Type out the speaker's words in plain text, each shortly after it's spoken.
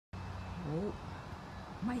Oh,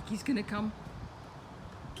 Mikey's gonna come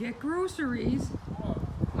get groceries.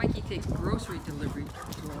 Mikey takes grocery delivery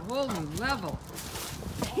to a whole new level.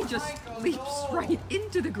 He just leaps right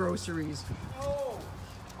into the groceries.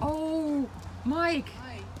 Oh, Mike.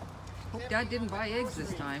 Hope Dad didn't buy eggs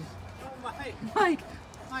this time. Mike.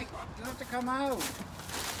 Mike, you have to come out.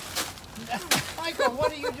 Michael,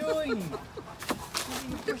 what are you doing?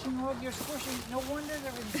 You're squishing. No wonder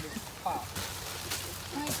everything just popped.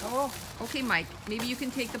 Michael. Okay, Mike, maybe you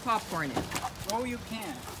can take the popcorn in. No, you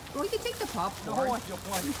can't. Well, you can take the popcorn. No,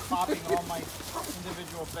 you're popping all my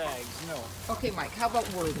individual bags. No. Okay, Mike, how about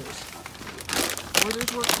Werther's?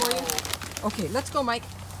 Werther's work for you? Okay, let's go, Mike.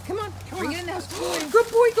 Come on, bring it in the house.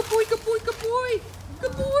 Good boy, good boy, good boy, good boy.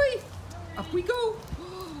 Good boy. Up we go.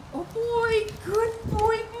 Oh boy, good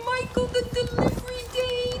boy, Michael the Delivery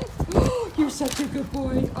Dane. You're such a good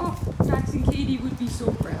boy. Oh, Max and Katie would be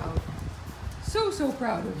so proud. So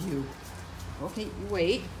proud of you. Okay, you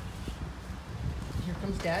wait. Here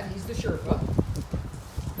comes Dad, he's the Sherpa.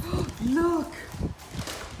 Look.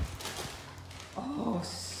 Oh,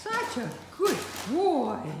 such a good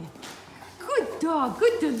boy. Good dog,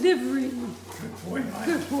 good delivery. Good boy, Mike.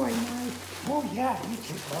 Good boy, Mike. Oh, yeah, you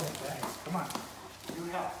take all the bags. Come on.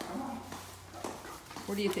 You help. Come on.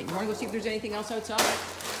 What do you think? You want to go see if there's anything else outside?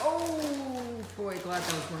 Oh, boy, glad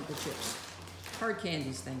those weren't the chips. Hard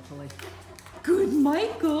candies, thankfully. Good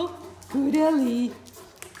Michael. Good Ellie.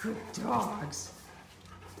 Good dogs.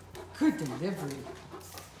 Good delivery.